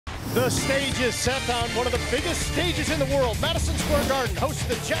The stage is set on one of the biggest stages in the world. Madison Square Garden hosts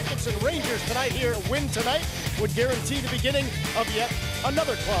the Jackets and Rangers tonight here. A win tonight would guarantee the beginning of yet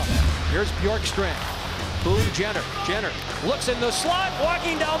another club. Here's Bjorkstrand. Boone Jenner. Jenner looks in the slot,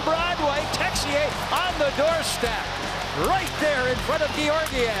 walking down Broadway. Texier on the doorstep. Right there in front of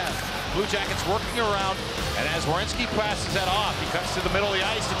Georgiev. Blue Jackets working around, and as Werenski passes that off, he cuts to the middle of the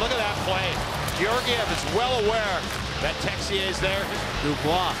ice, and look at that play. Georgiev is well aware that Texier is there.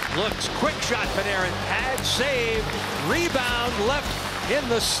 Dubois looks, quick shot, Panarin, pad save, rebound left in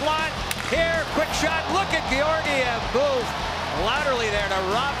the slot. Here, quick shot, look at Georgiev move laterally there to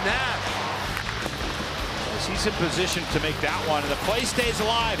Rob Nash. He's in position to make that one, and the play stays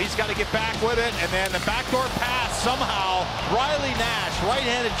alive. He's got to get back with it, and then the backdoor pass somehow. Riley Nash,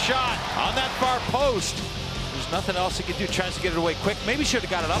 right-handed shot on that far post. There's nothing else he could do. Tries to get it away quick. Maybe should have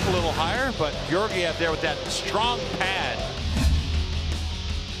got it up a little higher, but Georgiev there with that strong pad.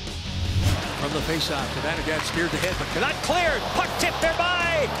 From the faceoff, Zibanejad steered ahead, but cannot clear. Puck tipped there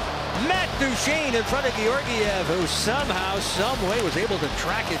by Matt Duchene in front of Georgiev, who somehow, some way was able to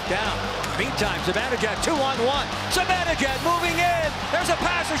track it down. Meantime, Zibanejad 2-on-1. Zibanejad moving in. There's a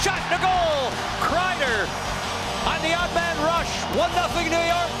pass, a shot, and a goal. Kreider on the odd man rush. 1-0 New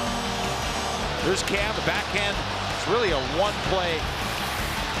York. There's Cam, the backhand. It's really a one-play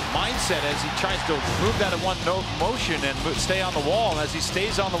mindset as he tries to move that in one motion and stay on the wall. And as he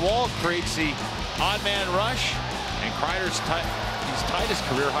stays on the wall, creates the odd man rush. And Kreider's he's tied his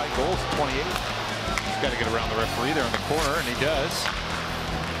career high goals, 28. He's got to get around the referee there in the corner, and he does.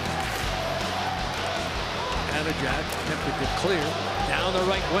 Zibanejad attempted to clear. Down the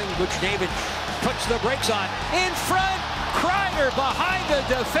right wing, Buchnevich puts the brakes on. In front, Kreider behind the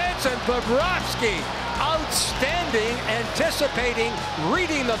defense, and Bobrovsky outstanding, anticipating,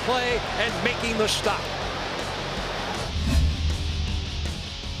 reading the play, and making the stop.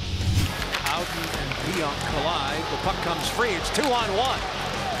 Howden and Pionk collide. The puck comes free. It's 2-on-1.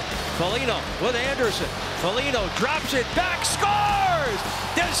 Foligno with Anderson. Foligno drops it back, scores!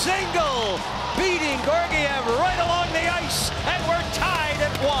 Dzingel beating Georgiev right along the ice, and we're tied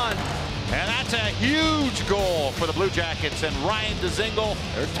at 1. And that's a huge goal for the Blue Jackets, and Ryan Dzingel,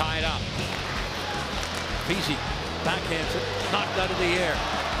 they're tied up. Peasy backhands it, knocked out of the air.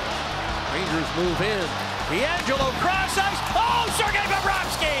 Rangers move in. D'Angelo cross ice. Oh, Sergei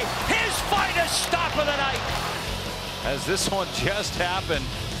Bobrovsky, his finest stop of the night. As this one just happened,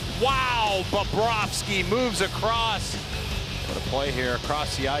 wow, Bobrovsky moves across. What a play here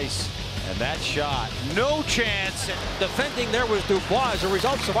across the ice. And that shot, no chance. Defending there was Dubois. As a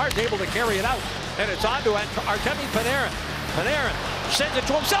result, Savard's able to carry it out. And it's on to Artemi Panarin. Panarin sends it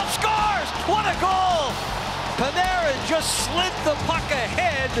to himself, scores! What a goal! Panarin just slid the puck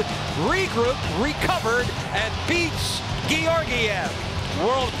ahead, regrouped, recovered, and beats Georgiev.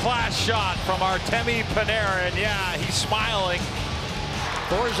 World-class shot from Artemi Panarin. Yeah, he's smiling.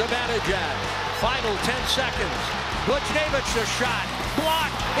 For Zibanejad, final 10 seconds. Buchnevich the shot,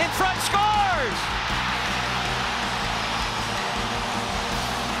 blocked, in front, scores!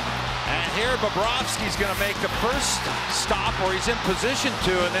 And here Bobrovsky's going to make the first stop, or he's in position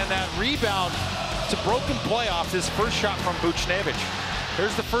to, and then that rebound. It's a broken play off this first shot from Buchnevich.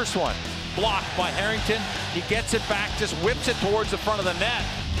 Here's the first one, blocked by Harrington. He gets it back, just whips it towards the front of the net.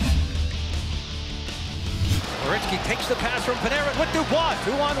 Werenski takes the pass from Panarin with Dubois.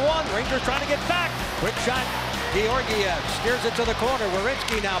 2-on-1. Rangers trying to get back. Quick shot. Georgiev steers it to the corner.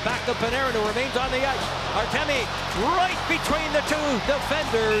 Werenski now back to Panarin, who remains on the ice. Artemi right between the two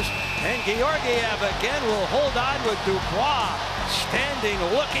defenders. And Georgiev again will hold on with Dubois standing,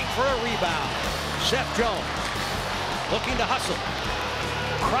 looking for a rebound. Seth Jones looking to hustle.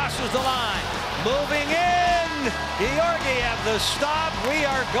 Crosses the line. Moving in. Georgiev the stop. We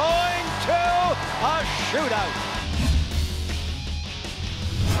are going to a shootout.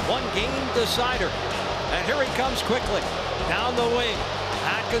 One game decider. And here he comes quickly. Down the wing.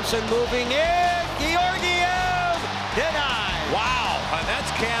 Atkinson moving in. Georgiev denied. Wow, and that's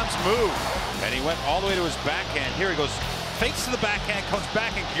Cam's move. And he went all the way to his backhand. Here he goes. Fakes to the backhand, comes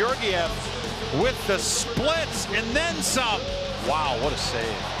back, and Georgiev with the splits and then some. Wow, what a save.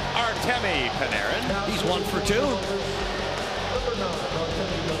 Artemi Panarin. He's 1 for 2.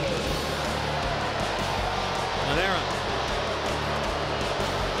 Panarin,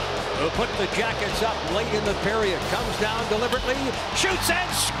 who put the Jackets up late in the period, comes down deliberately, shoots and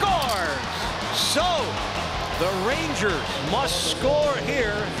scores. So the Rangers must score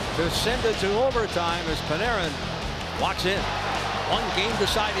here to send it to overtime as Panarin walks in. One game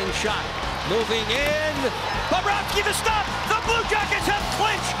deciding shot. Moving in. Bobrovsky to stop. The Blue Jackets have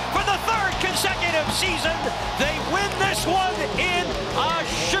clinched for the 3rd consecutive season. They win this one in a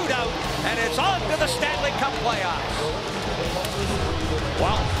shootout. playoffs.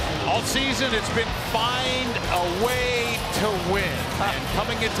 Well, all season it's been find a way to win. And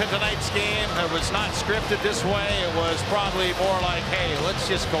coming into tonight's game, it was not scripted this way. It was probably more like, hey, let's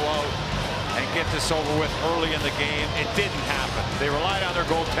just go out and get this over with early in the game. It didn't happen. They relied on their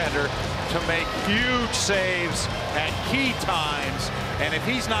goaltender to make huge saves at key times. And if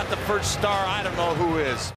he's not the first star, I don't know who is.